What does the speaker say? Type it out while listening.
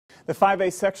The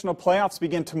 5A sectional playoffs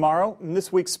begin tomorrow, and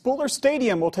this week Spooler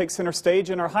Stadium will take center stage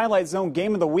in our Highlight Zone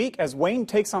game of the week as Wayne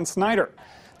takes on Snider.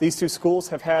 These two schools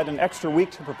have had an extra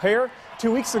week to prepare.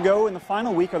 2 weeks ago, in the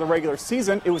final week of the regular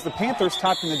season, it was the Panthers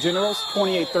topping the Generals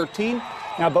 28-13.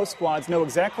 Now both squads know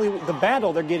exactly the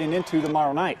battle they're getting into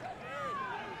tomorrow night.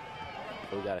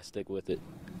 We got to stick with it.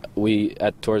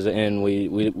 Towards the end, we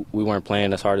weren't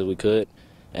playing as hard as we could,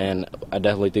 and I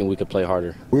definitely think we could play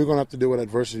harder. We're going to have to deal with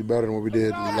adversity better than what we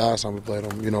did last time we played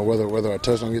them. You know, whether a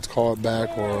touchdown gets called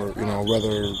back or, you know,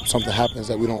 whether something happens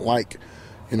that we don't like.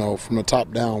 You know, from the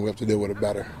top down, we have to deal with it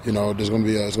better. You know, it's going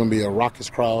to be a raucous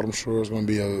crowd. I'm sure it's going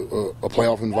to be a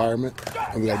playoff environment,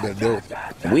 and we got to be able to deal with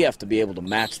it. We have to be able to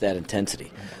match that intensity.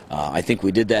 I think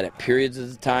we did that at periods of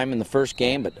the time in the first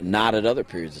game, but not at other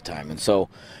periods of time. And so,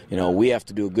 you know, we have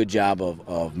to do a good job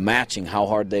of matching how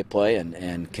hard they play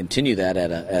and continue that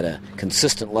at a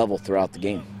consistent level throughout the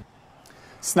game.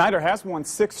 Snider has won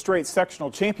 6 straight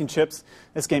sectional championships.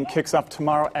 This game kicks off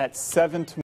tomorrow at 7 tomorrow.